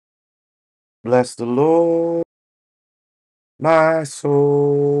Bless the Lord, my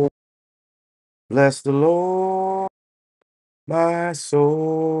soul. Bless the Lord, my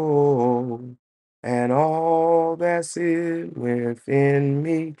soul, and all that's within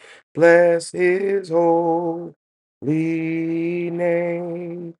me. Bless his holy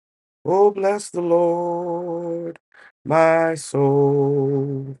name. Oh, bless the Lord, my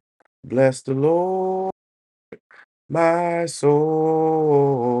soul. Bless the Lord, my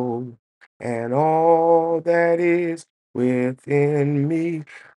soul, and all that is within me.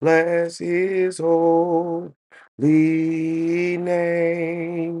 Bless his holy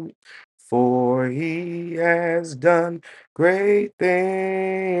name, for he has done great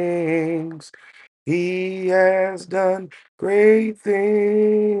things. He has done great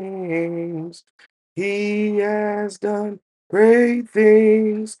things. He has done great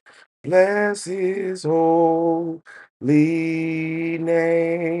things. Bless his holy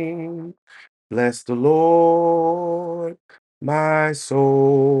name. Bless the Lord, my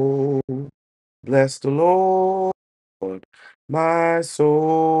soul. Bless the Lord, my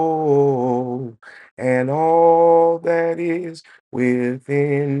soul, and all that is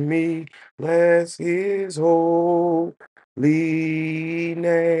within me. Bless his holy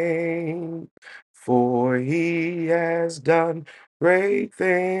name, for he has done great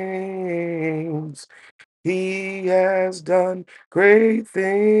things. He has done great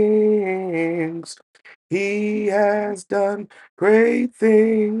things. He has done great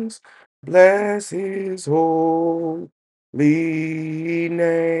things. Bless his holy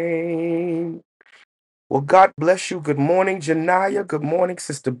name. Well, God bless you. Good morning, Janiyah. Good morning,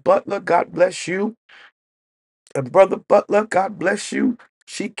 Sister Butler. God bless you. Brother Butler, God bless you.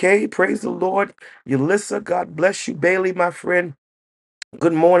 Shike, praise the Lord. Yulissa, God bless you. Bailey, my friend.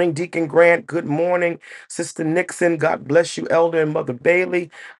 Good morning, Deacon Grant. Good morning, Sister Nixon. God bless you, Elder and Mother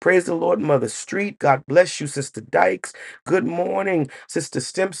Bailey. Praise the Lord, Mother Street. God bless you, Sister Dykes. Good morning, Sister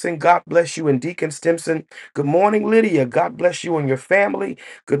Stimson. God bless you, and Deacon Stimson. Good morning, Lydia. God bless you and your family.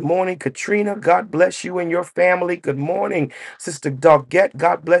 Good morning, Katrina. God bless you and your family. Good morning, Sister Doggett.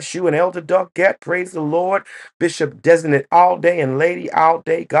 God bless you and Elder Doggett. Praise the Lord. Bishop Designate All Day and Lady All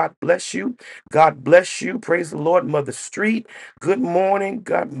Day. God bless you. God bless you. Praise the Lord, Mother Street. Good morning,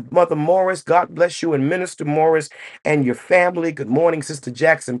 God, Mother Morris. God bless you and Minister Morris and your family. Good morning, Sister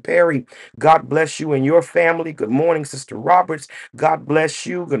Jackson Perry. God bless you and your family. Good morning, Sister Roberts. God bless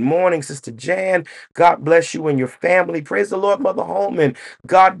you. Good morning, Sister Jan. God bless you and your family. Praise the Lord, Mother Holman.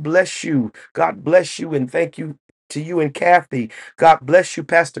 God bless you. God bless you and thank you to you and Kathy. God bless you,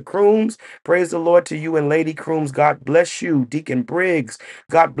 Pastor Crooms. Praise the Lord to you and Lady Crooms. God bless you, Deacon Briggs.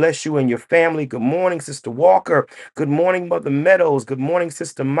 God bless you and your family. Good morning, Sister Walker. Good morning, Mother Meadows. Good morning,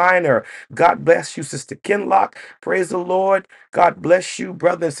 Sister Minor. God bless you, Sister Kinlock. Praise the Lord. God bless you,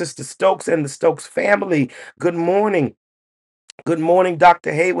 Brother and Sister Stokes and the Stokes family. Good morning. Good morning,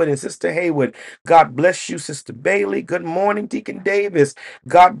 Dr. Haywood and Sister Haywood. God bless you, Sister Bailey. Good morning, Deacon Davis.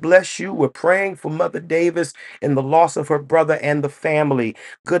 God bless you. We're praying for Mother Davis in the loss of her brother and the family.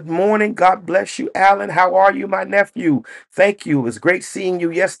 Good morning. God bless you, Alan. How are you, my nephew? Thank you. It was great seeing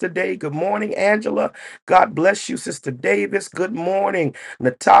you yesterday. Good morning, Angela. God bless you, Sister Davis. Good morning,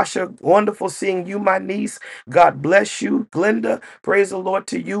 Natasha. Wonderful seeing you, my niece. God bless you, Glenda. Praise the Lord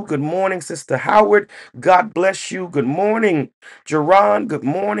to you. Good morning, Sister Howard. God bless you. Good morning. Jerron, good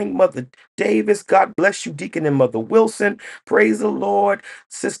morning. Mother Davis, God bless you. Deacon and Mother Wilson, praise the Lord.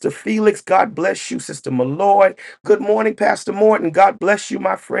 Sister Felix, God bless you. Sister Malloy, good morning. Pastor Morton, God bless you,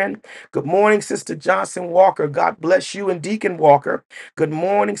 my friend. Good morning, Sister Johnson Walker, God bless you. And Deacon Walker, good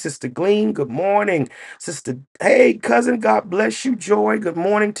morning. Sister Glean, good morning. Sister, hey, cousin, God bless you. Joy, good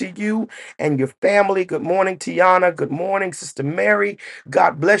morning to you and your family. Good morning, Tiana. Good morning, Sister Mary.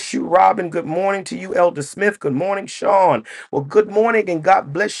 God bless you, Robin. Good morning to you, Elder Smith. Good morning, Sean. Well, good morning and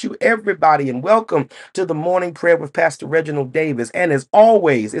God bless you, everybody, and welcome to the morning prayer with Pastor Reginald Davis. And as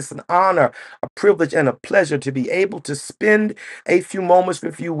always, it's an honor, a privilege, and a pleasure to be able to spend a few moments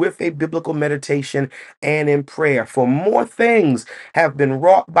with you with a biblical meditation and in prayer. For more things have been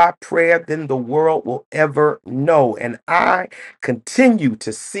wrought by prayer than the world will ever know. And I continue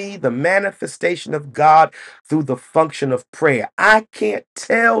to see the manifestation of God through the function of prayer. I can't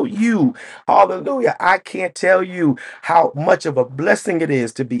tell you, hallelujah, I can't tell you how much of a blessing it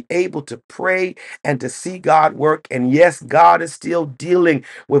is to be able to pray and to see God work. And yes, God is still dealing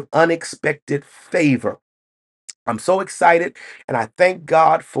with unexpected favor. I'm so excited and I thank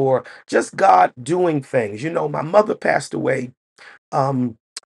God for just God doing things. You know, my mother passed away um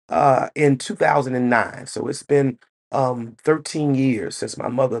in 2009. So it's been 13 years since my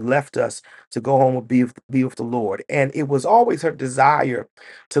mother left us to go home and be with the Lord. And it was always her desire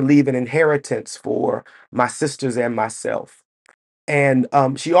to leave an inheritance for my sisters and myself. And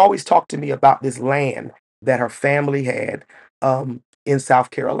she always talked to me about this land that her family had in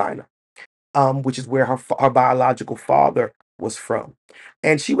South Carolina, which is where her biological father was from.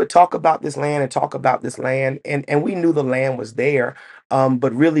 And she would talk about this land and talk about this land, and we knew the land was there,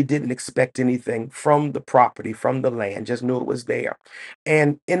 but really didn't expect anything from the property, from the land, just knew it was there.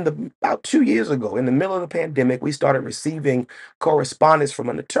 And about 2 years ago, in the middle of the pandemic, we started receiving correspondence from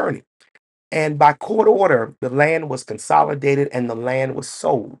an attorney. And by court order, the land was consolidated and the land was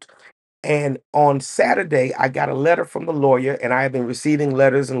sold. And on Saturday, I got a letter from the lawyer, and I have been receiving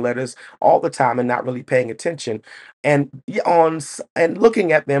letters and letters all the time and not really paying attention, and and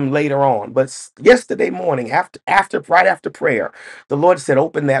looking at them later on. But yesterday morning, right after prayer, the Lord said,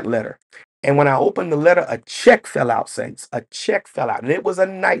 "Open that letter." And when I opened the letter, a check fell out, saints. A check fell out, and it was a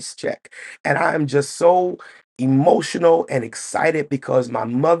nice check. And I am just so emotional and excited because my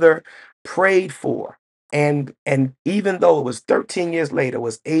mother prayed for, and even though it was 13 years later,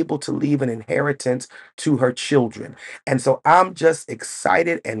 was able to leave an inheritance to her children. And so I'm just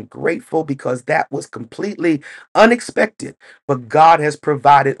excited and grateful because that was completely unexpected. But God has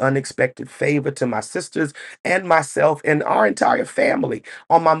provided unexpected favor to my sisters and myself and our entire family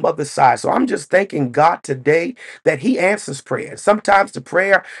on my mother's side. So I'm just thanking God today that He answers prayer. Sometimes the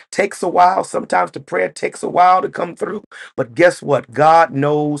prayer takes a while, sometimes the prayer takes a while to come through. But guess what? God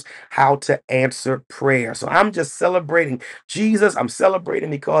knows how to answer prayer. So I'm just celebrating Jesus. I'm celebrating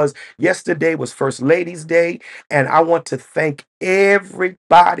because yesterday was First Ladies' Day, and I want to thank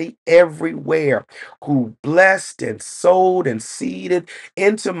everybody everywhere who blessed and sowed and seeded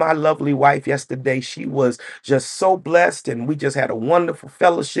into my lovely wife yesterday. She was just so blessed, and we just had a wonderful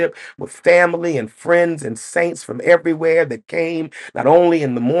fellowship with family and friends and saints from everywhere that came, not only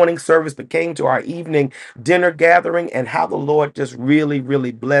in the morning service, but came to our evening dinner gathering, and how the Lord just really,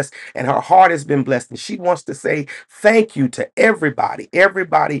 really blessed. And her heart has been blessed. And she wants to say thank you to everybody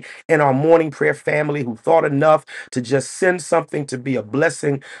in our morning prayer family who thought enough to just send something to be a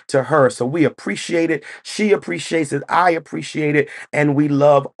blessing to her. So we appreciate it. She appreciates it. I appreciate it. And we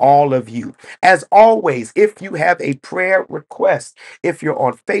love all of you. As always, if you have a prayer request, if you're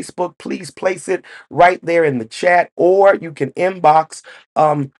on Facebook, please place it right there in the chat, or you can inbox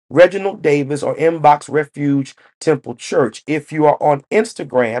Reginald Davis or inbox Refuge Temple Church. If you are on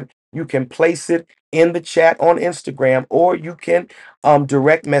Instagram, you can place it in the chat on Instagram, or you can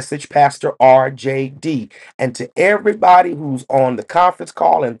direct message Pastor RJD. And to everybody who's on the conference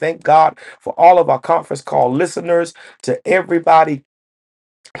call, and thank God for all of our conference call listeners, to everybody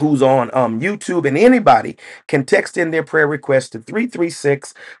who's on YouTube, and anybody can text in their prayer request to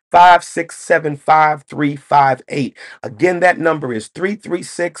 336-567-5358. Again, that number is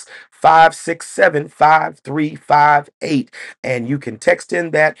 336-567-5358. And you can text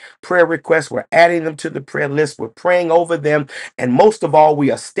in that prayer request. We're adding them to the prayer list. We're praying over them. And most of all, we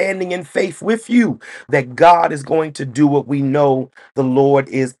are standing in faith with you that God is going to do what we know the Lord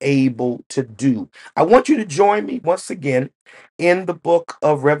is able to do. I want you to join me once again in the book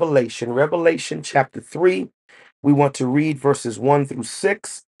of Revelation, Revelation chapter 3. We want to read verses 1 through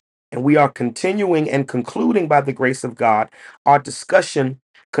 6, and we are continuing and concluding by the grace of God our discussion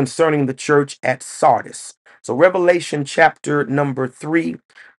concerning the church at Sardis. So, Revelation chapter number 3,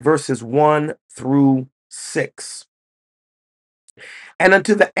 verses 1 through 6. And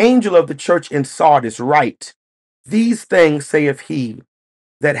unto the angel of the church in Sardis write, These things saith he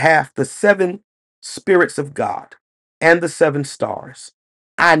that hath the seven spirits of God and the seven stars.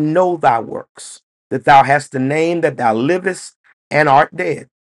 I know thy works, that thou hast the name that thou livest and art dead.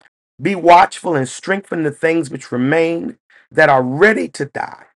 Be watchful and strengthen the things which remain that are ready to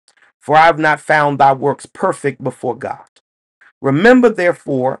die, for I have not found thy works perfect before God. Remember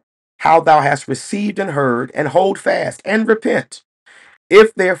therefore how thou hast received and heard, and hold fast and repent.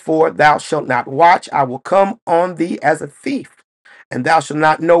 If therefore thou shalt not watch, I will come on thee as a thief, and thou shalt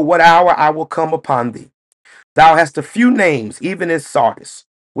not know what hour I will come upon thee. Thou hast a few names, even as Sardis,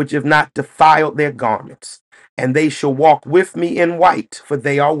 which have not defiled their garments, and they shall walk with me in white, for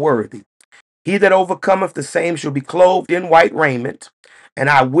they are worthy. He that overcometh, the same shall be clothed in white raiment, and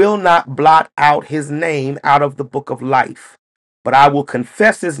I will not blot out his name out of the book of life, but I will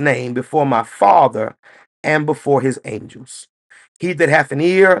confess his name before my Father and before his angels. He that hath an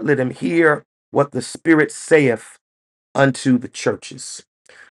ear, let him hear what the Spirit saith unto the churches.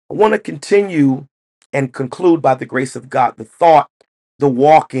 I want to continue and conclude by the grace of God the thought, the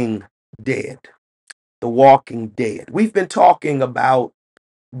walking dead. The walking dead. We've been talking about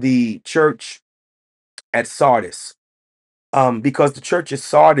the church at Sardis. because the church of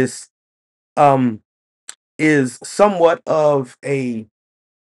Sardis um, is somewhat of a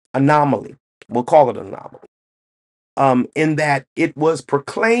anomaly. We'll call it an anomaly, in that it was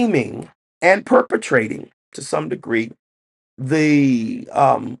proclaiming and perpetrating to some degree the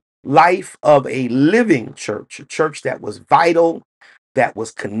life of a living church, a church that was vital, that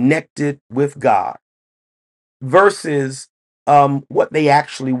was connected with God, versus what they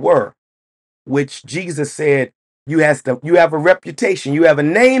actually were, which Jesus said, you have a reputation, you have a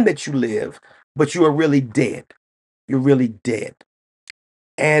name that you live, but you are really dead. You're really dead.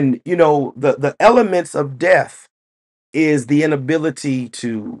 And the elements of death is the inability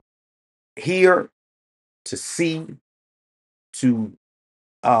to hear, to see, to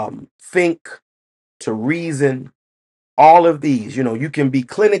think, to reason. All of these, you can be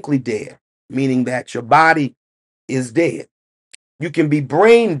clinically dead, meaning that your body is dead. You can be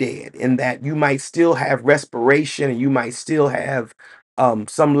brain dead in that you might still have respiration and you might still have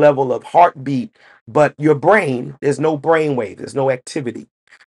some level of heartbeat, but your brain, there's no brain wave, there's no activity.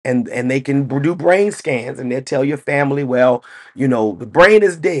 And they can do brain scans and they'll tell your family, well, the brain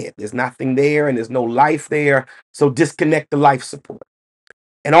is dead. There's nothing there and there's no life there. So disconnect the life support.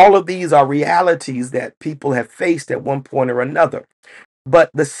 And all of these are realities that people have faced at one point or another. But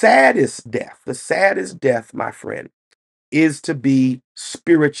the saddest death, my friend, is to be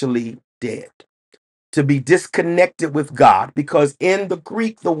spiritually dead, to be disconnected with God, because in the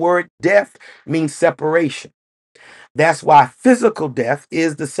Greek, the word death means separation. That's why physical death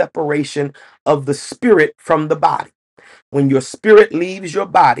is the separation of the spirit from the body. When your spirit leaves your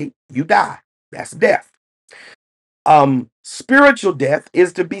body, you die. That's death. Spiritual death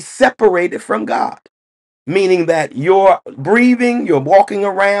is to be separated from God, meaning that you're breathing, you're walking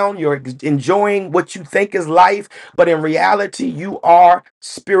around, you're enjoying what you think is life, but in reality, you are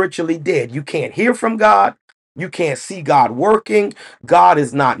spiritually dead. You can't hear from God. You can't see God working. God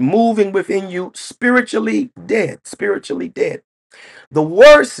is not moving within you. Spiritually dead, spiritually dead. The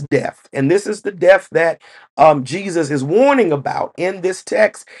worst death, and this is the death that Jesus is warning about in this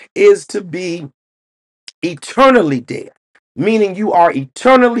text, is to be eternally dead, meaning you are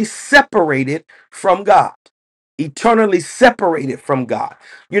eternally separated from God. Eternally separated from God.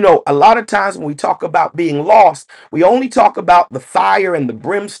 A lot of times when we talk about being lost, we only talk about the fire and the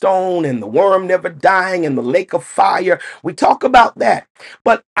brimstone and the worm never dying and the lake of fire. We talk about that.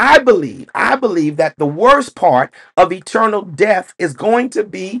 But I believe that the worst part of eternal death is going to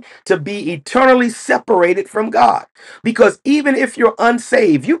be eternally separated from God. Because even if you're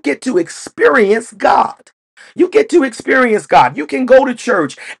unsaved, you get to experience God. You get to experience God. You can go to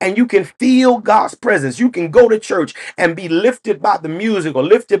church and you can feel God's presence. You can go to church and be lifted by the music or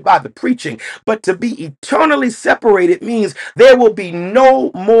lifted by the preaching. But to be eternally separated means there will be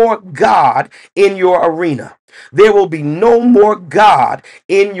no more God in your arena. There will be no more God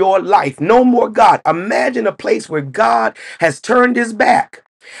in your life. No more God. Imagine a place where God has turned his back.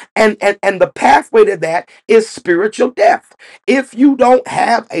 And the pathway to that is spiritual death. If you don't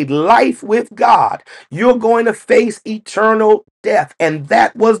have a life with God, you're going to face eternal death. And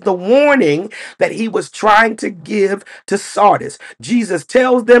that was the warning that he was trying to give to Sardis. Jesus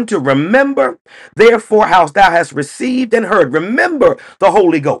tells them to remember, therefore, how thou hast received and heard. Remember the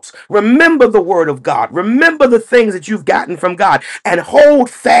Holy Ghost. Remember the word of God. Remember the things that you've gotten from God and hold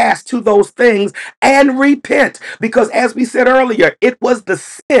fast to those things and repent. Because as we said earlier, it was the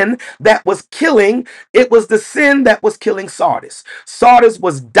sin that was killing. It was the sin that was killing Sardis. Sardis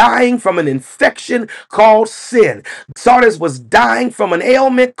was dying from an infection called sin. Sardis was dying from an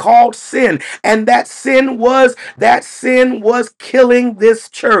ailment called sin. And that sin was killing this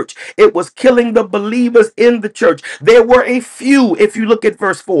church. It was killing the believers in the church. There were a few, if you look at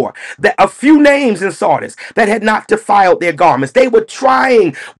verse 4, that a few names in Sardis that had not defiled their garments. They were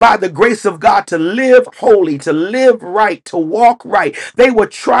trying by the grace of God to live holy, to live right, to walk right. They were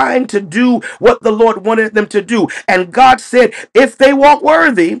trying to do what the Lord wanted them to do. And God said, if they walk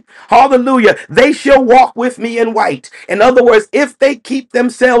worthy, hallelujah, they shall walk with me in white. In other words, if they keep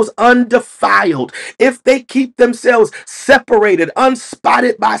themselves undefiled, if they keep themselves separated,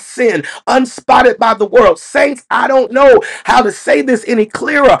 unspotted by sin, unspotted by the world. Saints, I don't know how to say this any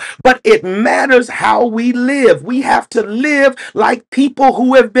clearer, but it matters how we live. We have to live like people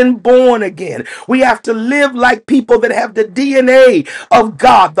who have been born again. We have to live like people that have the DNA of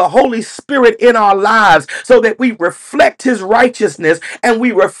God, the Holy Spirit in our lives, so that we reflect his righteousness and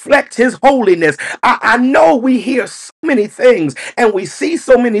we reflect his holiness. I know we hear many things, and we see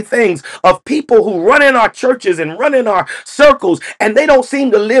so many things of people who run in our churches and run in our circles, and they don't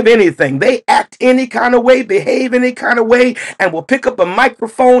seem to live anything. They act any kind of way, behave any kind of way, and will pick up a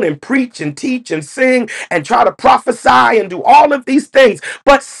microphone and preach and teach and sing and try to prophesy and do all of these things.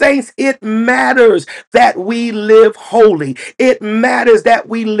 But saints, it matters that we live holy. It matters that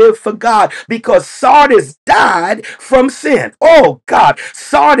we live for God, because Sardis died from sin. Oh God,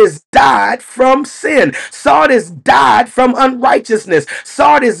 Sardis died from sin. Sardis died from unrighteousness.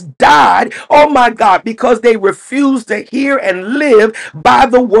 Sardis died, oh my God, because they refused to hear and live by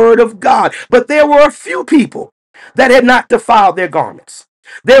the word of God. But there were a few people that had not defiled their garments.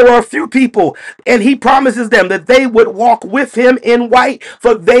 There were a few people, and he promises them that they would walk with him in white,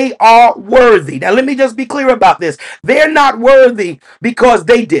 for they are worthy. Now, let me just be clear about this. They're not worthy because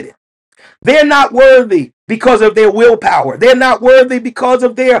they did it. They're not worthy because of their willpower. They're not worthy because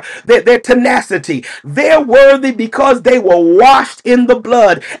of their tenacity. They're worthy because they were washed in the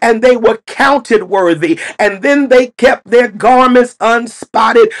blood and they were counted worthy. And then they kept their garments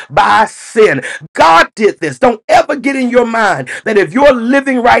unspotted by sin. God did this. Don't ever get in your mind that if you're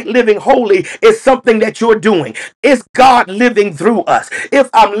living right, living holy is something that you're doing. It's God living through us. If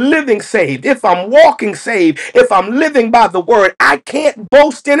I'm living saved, if I'm walking saved, if I'm living by the word, I can't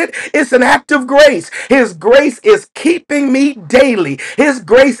boast in it. It's an act of grace. His grace is keeping me daily. His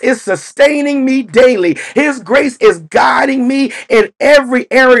grace is sustaining me daily. His grace is guiding me in every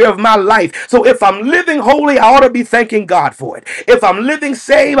area of my life. So if I'm living holy, I ought to be thanking God for it. If I'm living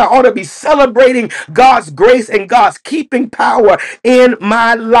saved, I ought to be celebrating God's grace and God's keeping power in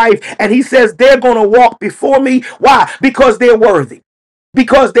my life. And he says they're going to walk before me. Why? Because they're worthy.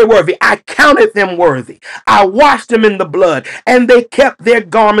 Because they're worthy. I counted them worthy. I washed them in the blood, and they kept their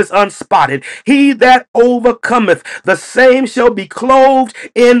garments unspotted. He that overcometh, the same shall be clothed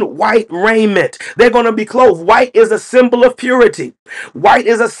in white raiment. They're going to be clothed. White is a symbol of purity. White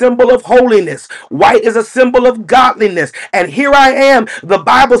is a symbol of holiness. White is a symbol of godliness. And here I am. The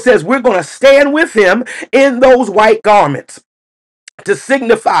Bible says we're going to stand with him in those white garments, to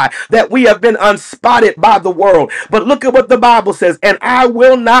signify that we have been unspotted by the world. But look at what the Bible says, and I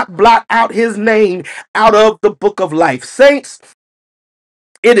will not blot out his name out of the book of life. Saints,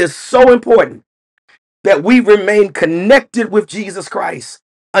 it is so important that we remain connected with Jesus Christ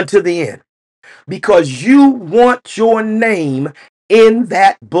unto the end, because you want your name in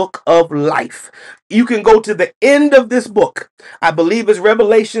that book of life. You can go to the end of this book. I believe it's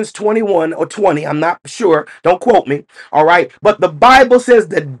Revelations 21 or 20. I'm not sure. Don't quote me. All right. But the Bible says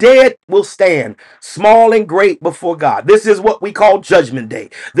the dead will stand, small and great, before God. This is what we call Judgment Day.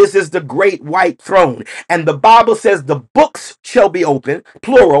 This is the great white throne. And the Bible says the books shall be open,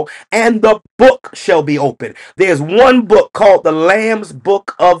 plural, and the book shall be open. There's one book called the Lamb's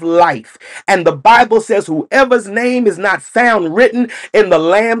Book of Life. And the Bible says whoever's name is not found written in the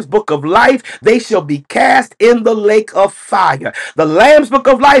Lamb's Book of Life, they shall be cast in the lake of fire. The Lamb's Book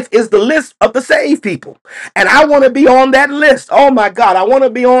of Life is the list of the saved people. And I want to be on that list. Oh my God, I want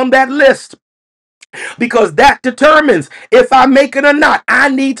to be on that list, because that determines if I make it or not. I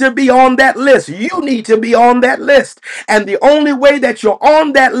need to be on that list. You need to be on that list. And the only way that you're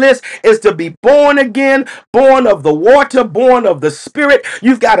on that list is to be born again, born of the water, born of the Spirit.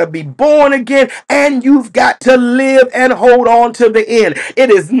 You've got to be born again, and you've got to live and hold on to the end. It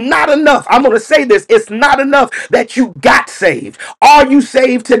is not enough. I'm going to say this. It's not enough that you got saved. Are you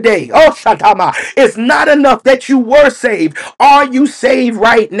saved today? Oh, Shatama. It's not enough that you were saved. Are you saved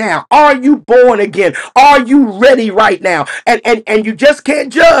right now? Are you born again? Are you ready right now? And you just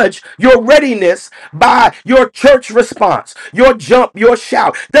can't judge your readiness by your church response, your jump, your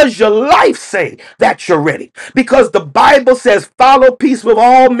shout. Does your life say that you're ready? Because the Bible says, follow peace with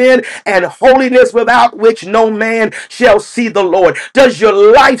all men and holiness, without which no man shall see the Lord. Does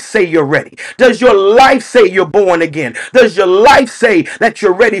your life say you're ready? Does your life say you're born again? Does your life say that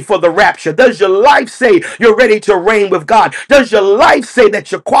you're ready for the rapture? Does your life say you're ready to reign with God? Does your life say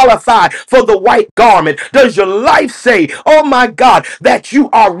that you're qualified for the white garment? Does your life say, oh my God, that you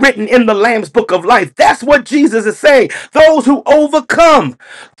are written in the Lamb's Book of Life? That's what Jesus is saying. Those who overcome,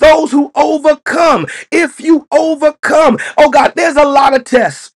 if you overcome, oh God, there's a lot of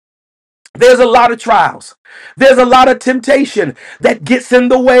tests. There's a lot of trials. There's a lot of temptation that gets in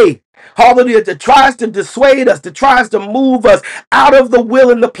the way. Hallelujah, that tries to dissuade us, that tries to move us out of the will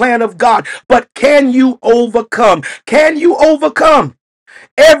and the plan of God. But can you overcome? Can you overcome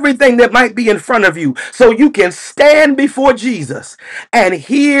everything that might be in front of you, so you can stand before Jesus and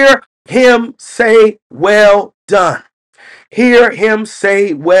hear him say, well done? Hear him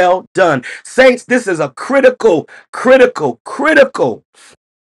say, well done. Saints, this is a critical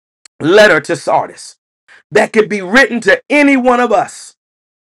letter to Sardis. that could be written to any one of us.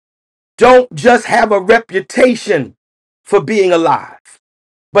 Don't just have a reputation for being alive,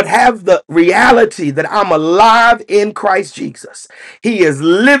 but have the reality that I'm alive in Christ Jesus. He is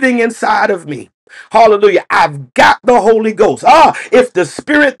living inside of me. Hallelujah. I've got the Holy Ghost. If the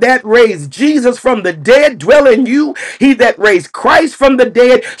spirit that raised Jesus from the dead dwell in you, he that raised Christ from the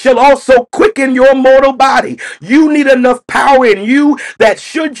dead shall also quicken your mortal body. You need enough power in you that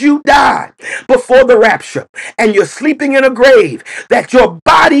should you die before the rapture and you're sleeping in a grave, that your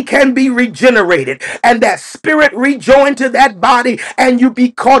body can be regenerated and that spirit rejoined to that body and you be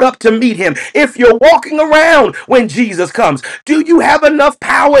caught up to meet him. If you're walking around when Jesus comes, do you have enough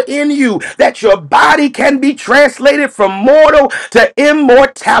power in you that your body can be translated from mortal to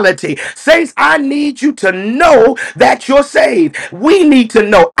immortality? Saints, I need you to know that you're saved. We need to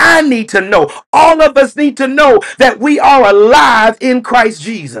know. I need to know. All of us need to know that we are alive in Christ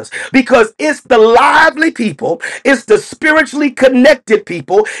Jesus, because it's the lively people, it's the spiritually connected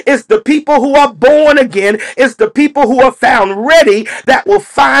people, it's the people who are born again, it's the people who are found ready that will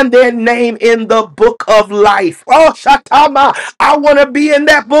find their name in the book of life. Oh, Shatama, I want to be in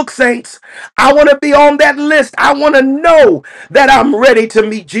that book, saints. I want to be on that list. I want to know that I'm ready to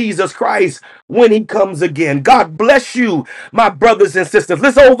meet Jesus Christ when he comes again. God bless you, my brothers and sisters.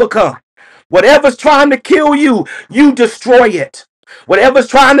 Let's overcome. Whatever's trying to kill you, you destroy it. Whatever's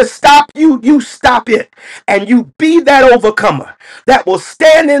trying to stop you, you stop it. And you be that overcomer that will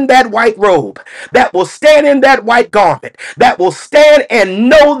stand in that white robe, that will stand in that white garment, that will stand and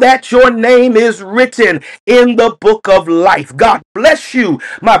know that your name is written in the book of life. God bless you,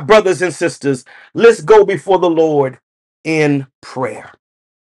 my brothers and sisters. Let's go before the Lord in prayer.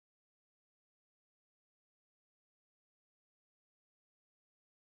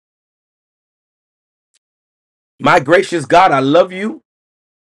 My gracious God, I love you.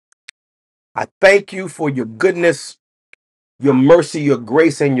 I thank you for your goodness, your mercy, your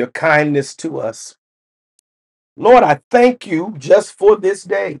grace, and your kindness to us. Lord, I thank you just for this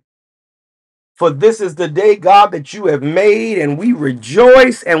day. For this is the day, God, that you have made, and we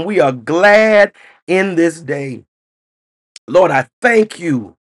rejoice and we are glad in this day. Lord, I thank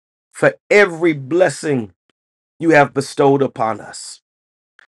you for every blessing you have bestowed upon us.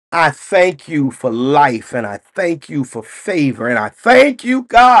 I thank you for life, and I thank you for favor, and I thank you,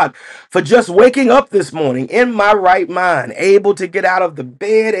 God, for just waking up this morning in my right mind, able to get out of the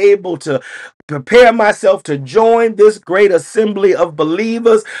bed, able to prepare myself to join this great assembly of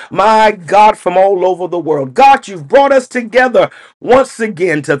believers, my God, from all over the world. God, you've brought us together once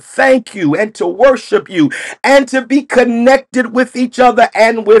again to thank you and to worship you and to be connected with each other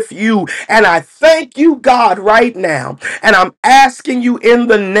and with you. And I thank you, God, right now. And I'm asking you in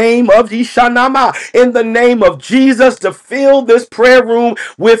the name of Ishanama, in the name of Jesus, to fill this prayer room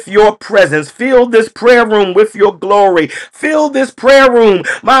with your presence. Fill this prayer room with your glory. Fill this prayer room,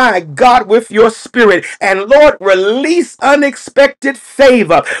 my God, with your spirit. And Lord, release unexpected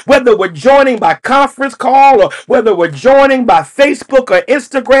favor, whether we're joining by conference call or whether we're joining by Facebook or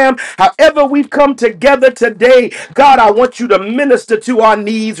Instagram, however we've come together today. God, I want you to minister to our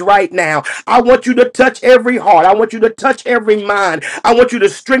needs right now. I want you to touch every heart. I want you to touch every mind. I want you to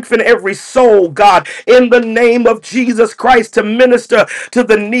strengthen every soul, God, in the name of Jesus Christ, to minister to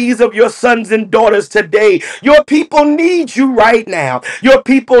the needs of your sons and daughters today. Your people need you right now. Your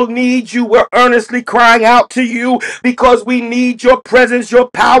people need you. We're earnestly crying out to you because we need your presence, your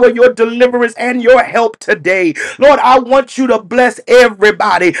power, your deliverance, and your help today. Lord, I want you to bless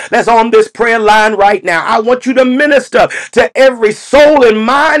everybody that's on this prayer line right now. I want you to minister to every soul and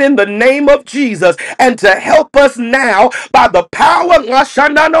mind in the name of Jesus, and to help us now by the power of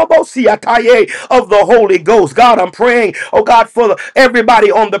the Holy Ghost. God, I'm praying, oh God, for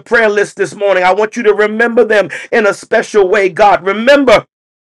everybody on the prayer list this morning. I want you to remember them in a special way. God, remember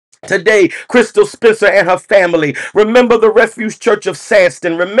today, Crystal Spencer and her family. Remember the Refuge Church of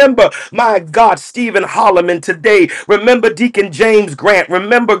Sandston. Remember, my God, Stephen Holloman today. Remember Deacon James Grant.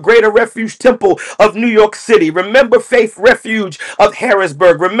 Remember Greater Refuge Temple of New York City. Remember Faith Refuge of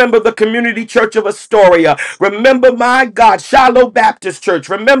Harrisburg. Remember the Community Church of Astoria. Remember, my God, Shiloh Baptist Church.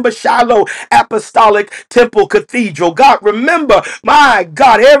 Remember Shiloh Apostolic Temple Cathedral. God, remember, my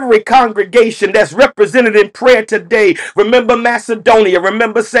God, every congregation that's represented in prayer today. Remember Macedonia.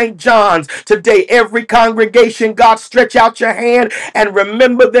 Remember St. St. John's today. Every congregation, God, stretch out your hand and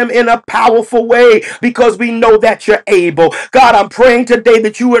remember them in a powerful way, because we know that you're able. God, I'm praying today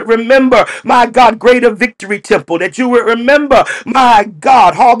that you would remember, my God, Greater Victory Temple, that you would remember, my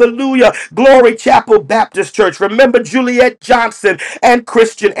God, hallelujah, Glory Chapel Baptist Church. Remember Juliet Johnson and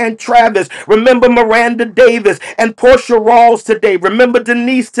Christian and Travis. Remember Miranda Davis and Portia Rawls today. Remember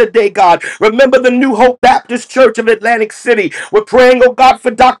Denise today, God. Remember the New Hope Baptist Church of Atlantic City. We're praying, oh God,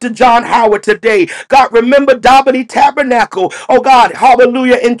 for Dr. John Howard today. God, remember Dobbity Tabernacle, oh God,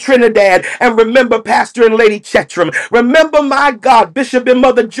 hallelujah, in Trinidad. And remember Pastor and Lady Chetram. Remember, my God, Bishop and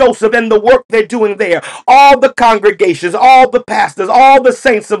Mother Joseph and the work they're doing there. All the congregations, all the pastors, all the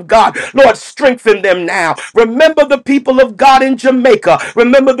saints of God. Lord, strengthen them now. Remember the people of God in Jamaica.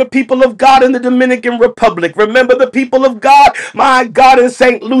 Remember the people of God in the Dominican Republic. Remember the people of God, my God, in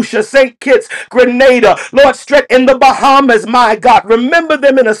St. Lucia, St. Kitts, Grenada. Lord, stretch in the Bahamas, my God. Remember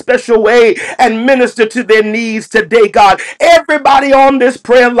them in a special way and minister to their needs today, God. Everybody on this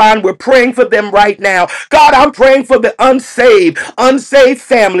prayer line, we're praying for them right now. God, I'm praying for the unsaved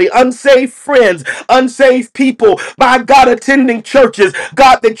family, unsaved friends, unsaved people, my God, attending churches.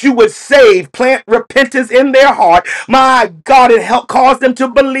 God, that you would save, plant repentance in their heart, my God, and help cause them to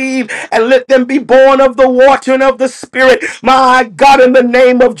believe and let them be born of the water and of the Spirit, my God, in the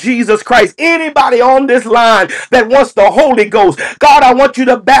name of Jesus Christ. Anybody on this line that wants the Holy Ghost, God, I want you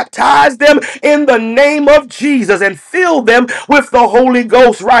to baptize them in the name of Jesus and fill them with the Holy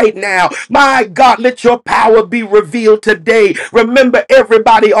Ghost right now. My God, let your power be revealed today. Remember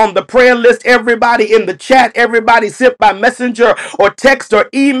everybody on the prayer list, everybody in the chat, everybody sent by messenger or text or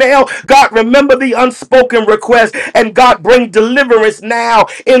email. God, remember the unspoken request, and God, bring deliverance now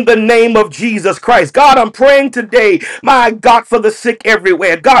in the name of Jesus Christ. God, I'm praying today, my God, for the sick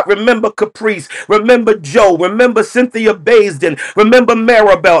everywhere. God, remember Caprice, remember Joe, remember Cynthia Baisden, remember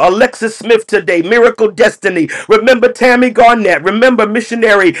Maribel, Alexis Smith today, Miracle Destiny, remember Tammy Garnett, remember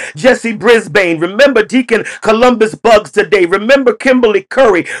missionary Jesse Brisbane, remember Deacon Columbus Bugs today, remember Kimberly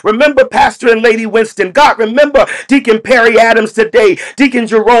Curry, remember Pastor and Lady Winston. God, remember Deacon Perry Adams today, Deacon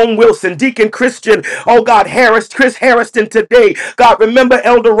Jerome Wilson, Deacon Christian, oh God, Chris Harrison today. God, remember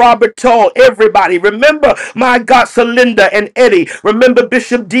Elder Robert Tall, everybody. Remember, my God, Celinda and Eddie. Remember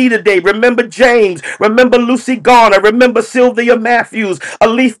Bishop D today. Remember James. Remember Lucy Garner. Remember Sylvia Matthews,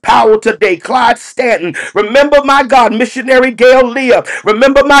 Alif Powell today, Clyde Stanton. Remember, my God, missionary Gail Leah.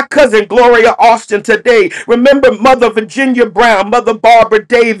 Remember my cousin Gloria Austin today. Remember Mother Virginia Brown, Mother Barbara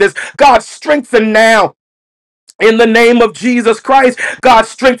Davis. God, strengthen now in the name of Jesus Christ. God,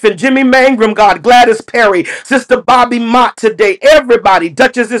 strengthen Jimmy Mangrum, God, Gladys Perry, Sister Bobby Mott today, everybody,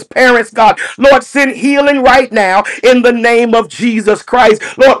 Duchess's parents, God, Lord, send healing right now in the name of Jesus Christ,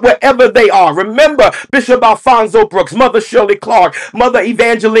 Lord, wherever they are. Remember Bishop Alfonso Brooks, Mother Shirley Clark, Mother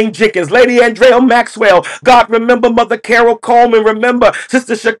Evangeline Jenkins, Lady Andrea Maxwell, God, remember Mother Carol Coleman, remember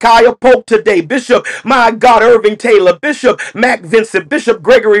Sister Shekiah Pope today, Bishop, my God, Irving Taylor, Bishop Mac Vincent, Bishop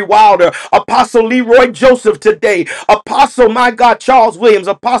Gregory Wilder, Apostle Leroy Joseph today, Apostle, my God, Charles Williams,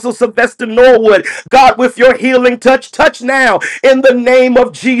 Apostle Sylvester Norwood. God, with your healing touch now in the name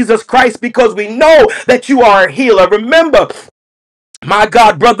of Jesus Christ, because we know that you are a healer. Remember, my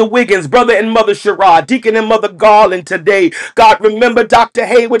God, Brother Wiggins, Brother and Mother Sherrod, Deacon and Mother Garland today. God, remember Dr.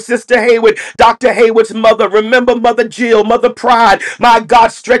 Hayward, Sister Hayward, Dr. Hayward's mother. Remember Mother Jill, Mother Pride. My God,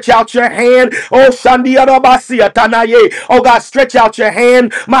 stretch out your hand. Oh, Shandiarabasia Tanaye. Oh, God, stretch out your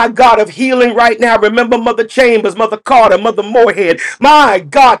hand. My God, of healing right now. Remember Mother Chambers, Mother Carter, Mother Moorhead. My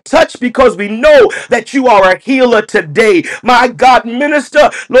God, touch, because we know that you are a healer today. My God,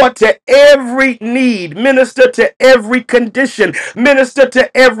 minister, Lord, to every need. Minister to every condition. Minister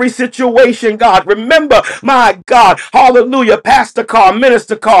to every situation, God. Remember, my God, hallelujah, Pastor Carr,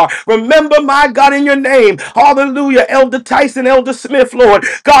 Minister Carr. Remember, my God, in your name, hallelujah, Elder Tyson, Elder Smith, Lord.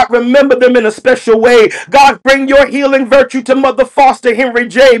 God, remember them in a special way. God, bring your healing virtue to Mother Foster, Henry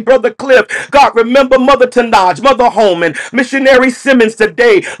J., Brother Cliff. God, remember Mother Tanaj, Mother Holman, Missionary Simmons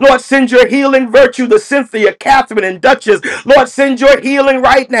today. Lord, send your healing virtue to Cynthia, Catherine, and Duchess. Lord, send your healing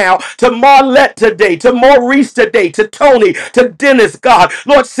right now to Marlette today, to Maurice today, to Tony, to Dennis, God.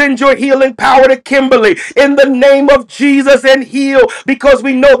 Lord, send your healing power to Kimberly in the name of Jesus and heal, because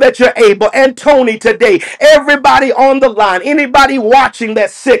we know that you're able. And Tony today, everybody on the line, anybody watching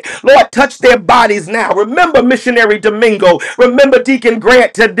that's sick, Lord, touch their bodies now. Remember Missionary Domingo. Remember Deacon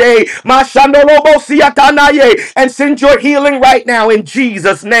Grant today. And send your healing right now in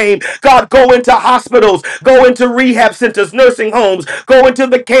Jesus' name. God, go into hospitals, go into rehab centers, nursing homes, go into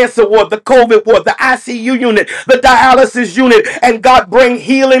the cancer ward, the COVID ward, the ICU unit, the dialysis unit, and and God, bring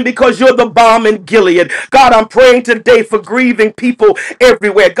healing because you're the balm in Gilead. God, I'm praying today for grieving people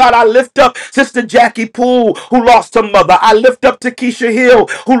everywhere. God, I lift up Sister Jackie Poole, who lost her mother. I lift up Takesha Hill,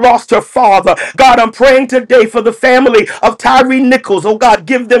 who lost her father. God, I'm praying today for the family of Tyree Nichols. Oh God,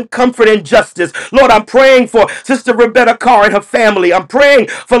 give them comfort and justice. Lord, I'm praying for Sister Rebecca Carr and her family. I'm praying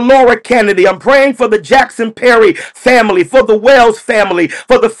for Laura Kennedy. I'm praying for the Jackson Perry family, for the Wells family,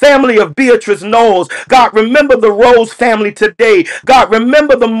 for the family of Beatrice Knowles. God, remember the Rose family today. God,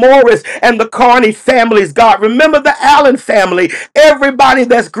 remember the Morris and the Carney families. God, remember the Allen family. Everybody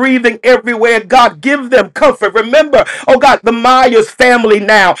that's grieving everywhere, God, give them comfort. Remember, oh God, the Myers family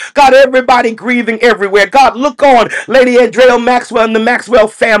now. God, everybody grieving everywhere. God, look on Lady Andrea Maxwell and the Maxwell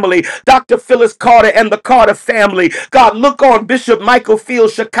family, Dr. Phyllis Carter and the Carter family. God, look on Bishop Michael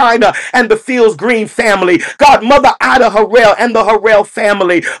Fields Shekinah and the Fields Green family. God, Mother Ida Harrell and the Harrell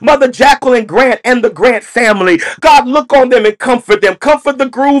family. Mother Jacqueline Grant and the Grant family. God, look on them and comfort them. Comfort the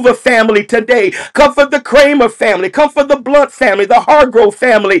Groover family today. Comfort the Kramer family. Comfort the Blunt family, the Hargrove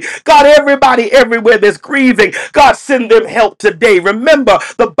family. God, everybody everywhere that's grieving, God, send them help today. Remember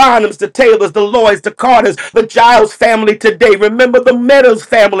the Bonhams, the Taylors, the Lloyds, the Carters, the Giles family today. Remember the Meadows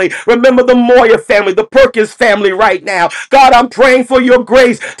family. Remember the Moyer family, the Perkins family right now. God, I'm praying for your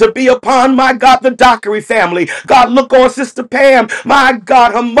grace to be upon, my God, the Dockery family. God, look on Sister Pam, my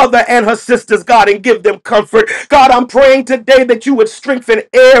God, her mother and her sisters, God, and give them comfort. God, I'm praying today that you would strengthen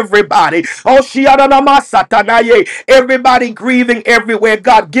everybody. Oh, Shiadanamasatanaye, everybody grieving everywhere.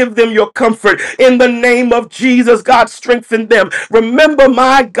 God, give them your comfort. In the name of Jesus, God, strengthen them. Remember,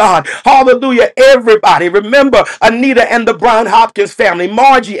 my God, hallelujah, everybody. Remember Anita and the Brown Hopkins family,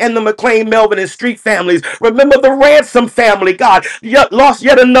 Margie and the McLean, Melvin, and Street families. Remember the Ransom family, God, lost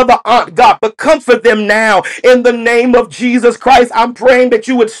yet another aunt, God, but comfort them now. In the name of Jesus Christ, I'm praying that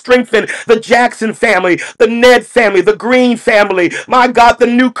you would strengthen the Jackson family, the Ned family, the Green family, my God, the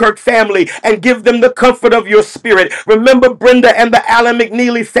Newkirk family, and give them the comfort of your spirit. Remember Brenda and the Alan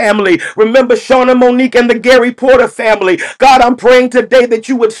McNeely family. Remember Shauna Monique and the Gary Porter family. God, I'm praying today that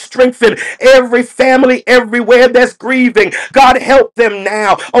you would strengthen every family everywhere that's grieving. God, help them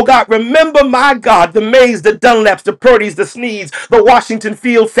now. Oh God, remember, my God, the Mays, the Dunlaps, the Purdy's, the Sneeds, the Washington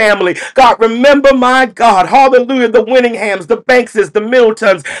Field family. God, remember, my God, hallelujah, the Winninghams, the Bankses, the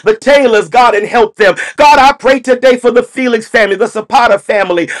Middletons, the Taylors, God, and help them. God, I pray today for the Felix family, the Zapata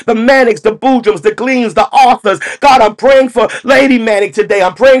family, the Mannix, the Boodrams, the Gleans, the Arthurs. God, I'm praying for Lady Manning today.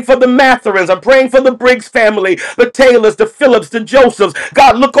 I'm praying for the Matherans. I'm praying for the Briggs family, the Taylors, the Phillips, the Josephs.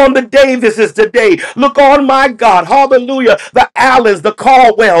 God, look on the Davises today. Look on, my God, hallelujah, the Allens, the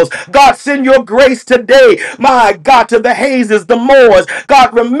Caldwells. God, send your grace today, my God, to the Hayeses, the Moores.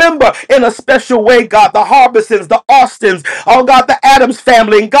 God, remember in a special way, God, the Harbisons, the Austins, oh God, the Adams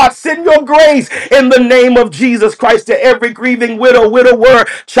family. And God, send your grace in the name of Jesus Christ to every grieving widow, widower,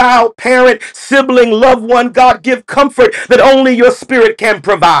 child, parent, sibling, loved one. God, give comfort that only your spirit can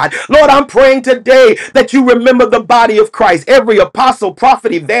provide. Lord, I'm praying today that you remember the body of Christ, every apostle,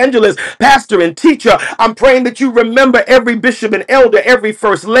 prophet, evangelist, pastor, and teacher. I'm praying that you remember every bishop and elder, every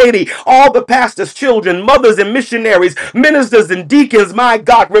first lady, all the pastors' children, mothers and missionaries, ministers and deacons. My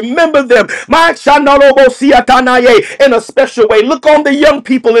God, remember them. My Shandalobosiatanaye, in a special way. Look on the young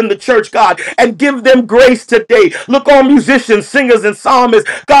people in the church, God, and give them grace today. Look on musicians, singers, and psalmists.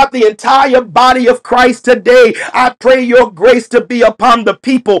 God, the entire body of Christ today. I pray your grace to be upon the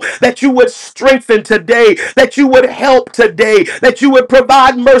people, that you would strengthen today, that you would help today, that you would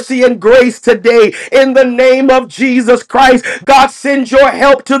provide mercy and grace today. In the name of Jesus Christ, God, send your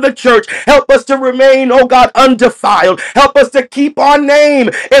help to the church. Help us to remain, oh God, undefiled. Help us to keep our name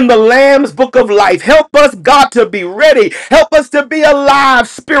in the Lamb's book of life. Help us, God, to be ready. Help us to be alive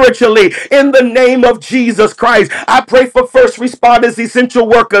spiritually in the name of Jesus Christ. I pray for first responders, essential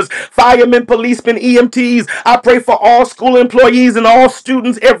workers, firemen, policemen, EMTs. I pray for all school employees and all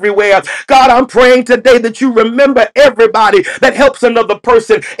students everywhere. God, I'm praying today that you remember everybody that helps another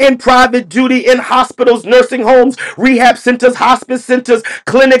person in private duty, in hospitals, nursing homes, rehab centers, hospice centers,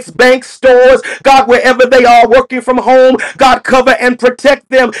 clinics, banks, stores. God, wherever they are working from home, God, cover and protect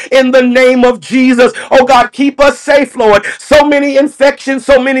them in the name of Jesus. Oh God, keep us safe, Lord. So many infections,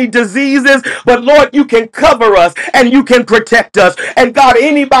 so many diseases, but Lord, you can cover us and you can protect us. And God,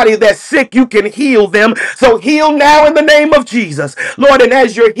 anybody that's sick, you can heal them. So heal now in the name of Jesus, Lord. And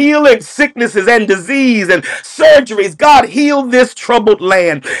as you're healing sicknesses and disease and surgeries, God, heal this troubled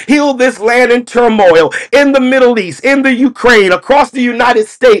land. Heal this land in turmoil, in the Middle East, in the Ukraine, across the United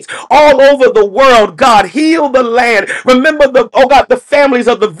States, all over the world. God, heal the land. Remember the, oh God, the families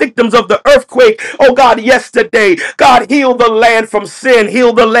of the victims of the earthquake, oh God, yesterday. God, heal the land from sin.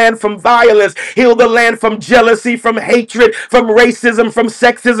 Heal the land from violence. Heal the land from jealousy, from from hatred, from racism, from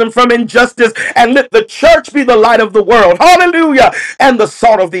sexism, from injustice, and let the church be the light of the world. Hallelujah. And the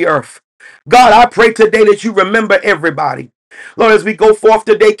salt of the earth. God, I pray today that you remember everybody. Lord, as we go forth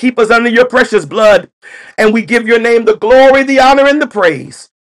today, keep us under your precious blood. And we give your name the glory, the honor, and the praise.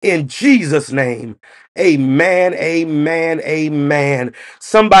 In Jesus' name, amen, amen, amen.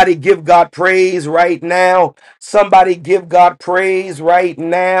 Somebody give God praise right now. Somebody give God praise right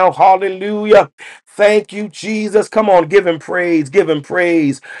now. Hallelujah. Thank you, Jesus. Come on, give him praise, give him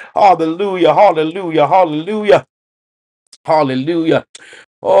praise. Hallelujah, hallelujah, hallelujah, hallelujah.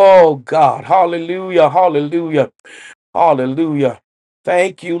 Oh, God, hallelujah, hallelujah. Hallelujah.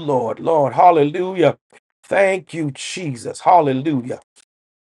 Thank you, Lord. Lord, hallelujah. Thank you, Jesus. Hallelujah.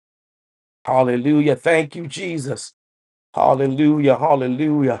 Hallelujah. Thank you, Jesus. Hallelujah.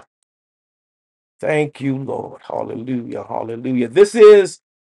 Hallelujah. Thank you, Lord. Hallelujah. Hallelujah. This is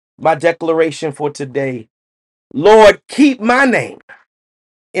my declaration for today. Lord, keep my name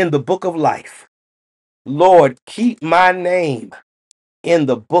in the book of life. Lord, keep my name in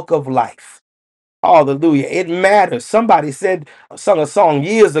the book of life. Hallelujah. It matters. Somebody sung a song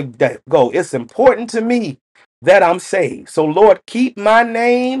years ago. It's important to me that I'm saved. So, Lord, keep my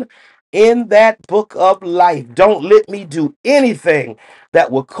name in that book of life. Don't let me do anything that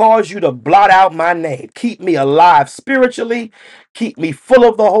will cause you to blot out my name. Keep me alive spiritually. Keep me full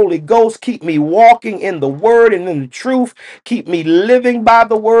of the Holy Ghost. Keep me walking in the word and in the truth. Keep me living by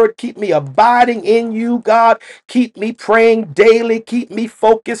the word. Keep me abiding in you, God. Keep me praying daily. Keep me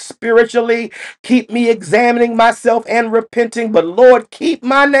focused spiritually. Keep me examining myself and repenting. But Lord, keep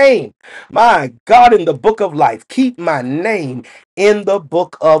my name, my God, in the book of life. Keep my name in the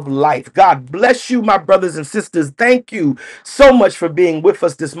book of life. God bless you, my brothers and sisters. Thank you so much for being with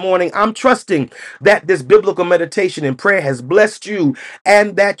us this morning. I'm trusting that this biblical meditation and prayer has blessed you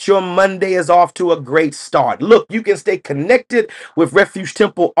and that your Monday is off to a great start. Look, you can stay connected with Refuge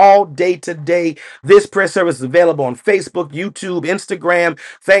Temple all day today. This prayer service is available on Facebook, YouTube, Instagram.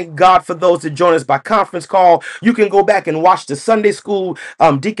 Thank God for those that join us by conference call. You can go back and watch the Sunday school.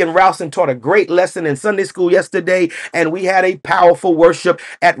 Deacon Rowson taught a great lesson in Sunday school yesterday, and we had a powerful worship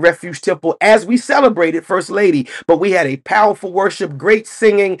at Refuge Temple as we celebrated First Lady. But we had a powerful worship, great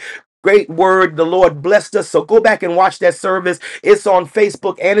singing, great word. The Lord blessed us. So go back and watch that service. It's on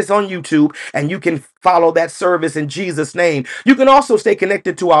Facebook and it's on YouTube, and you can follow that service in Jesus' name. You can also stay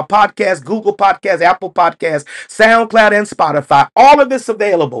connected to our podcast, Google Podcasts, Apple Podcasts, SoundCloud, and Spotify. All of this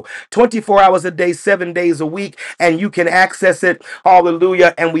available 24 hours a day, 7 days a week, and you can access it.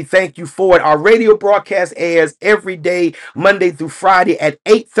 Hallelujah. And we thank you for it. Our radio broadcast airs every day, Monday through Friday at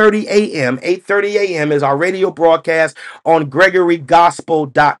 8:30 a.m. 8:30 a.m. is our radio broadcast on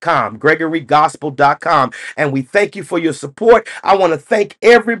GregoryGospel.com. GregoryGospel.com. And we thank you for your support. I want to thank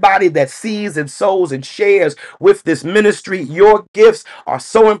everybody that sees and sows and shares with this ministry. Your gifts are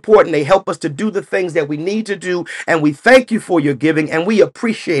so important. They help us to do the things that we need to do. And we thank you for your giving, and we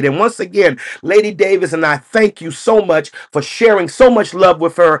appreciate it. And once again, Lady Davis and I thank you so much for sharing so much love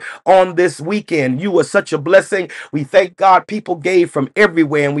with her on this weekend. You were such a blessing. We thank God people gave from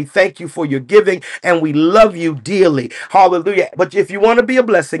everywhere, and we thank you for your giving, and we love you dearly. Hallelujah. But if you want to be a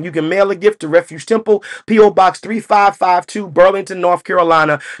blessing, you can mail a gift to Refuge Temple, P.O. Box 3552, Burlington, North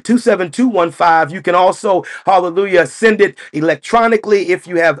Carolina, 27215. You can also, hallelujah, send it electronically. If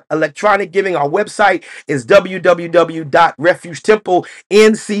you have electronic giving, our website is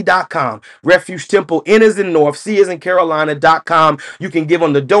www.refugetemple.nc.com. Refuge Temple, N is in North, C is in Carolina.com. You can give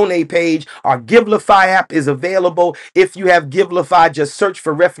on the donate page. Our Givelify app is available. If you have Givelify, just search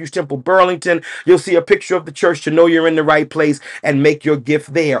for Refuge Temple Burlington. You'll see a picture of the church to know you're in the right place and make your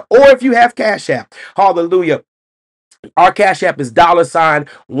gift there. Or if you have Cash App, hallelujah, our Cash App is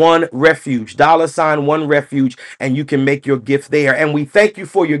 $1Refuge, $1Refuge, and you can make your gift there. And we thank you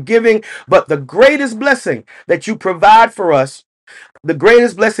for your giving. But the greatest blessing that you provide for us, the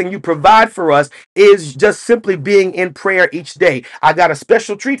greatest blessing you provide for us is just simply being in prayer each day. I got a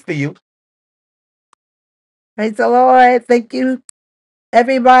special treat for you. Praise the Lord. Thank you,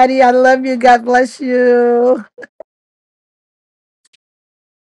 everybody. I love you. God bless you.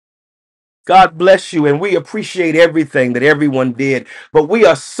 God bless you, and we appreciate everything that everyone did. But we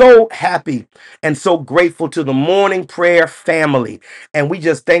are so happy and so grateful to the morning prayer family. And we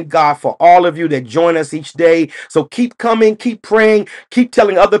just thank God for all of you that join us each day. So keep coming, keep praying, keep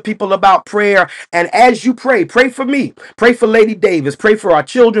telling other people about prayer. And as you pray, pray for me, pray for Lady Davis, pray for our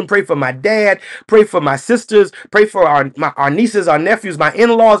children, pray for my dad, pray for my sisters, pray for our nieces, our nephews, my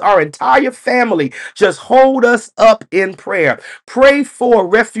in-laws, our entire family. Just hold us up in prayer. Pray for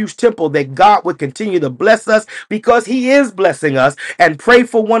Refuge Temple that God would continue to bless us because he is blessing us, and pray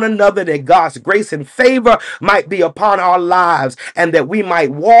for one another that God's grace and favor might be upon our lives and that we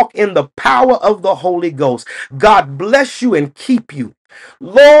might walk in the power of the Holy Ghost. God bless you and keep you.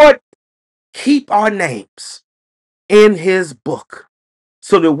 Lord, keep our names in his book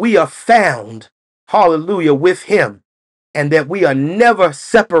so that we are found, hallelujah, with him, and that we are never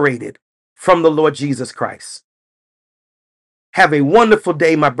separated from the Lord Jesus Christ. Have a wonderful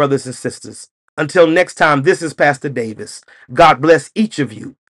day, my brothers and sisters. Until next time, this is Pastor Davis. God bless each of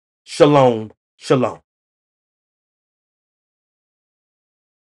you. Shalom, shalom.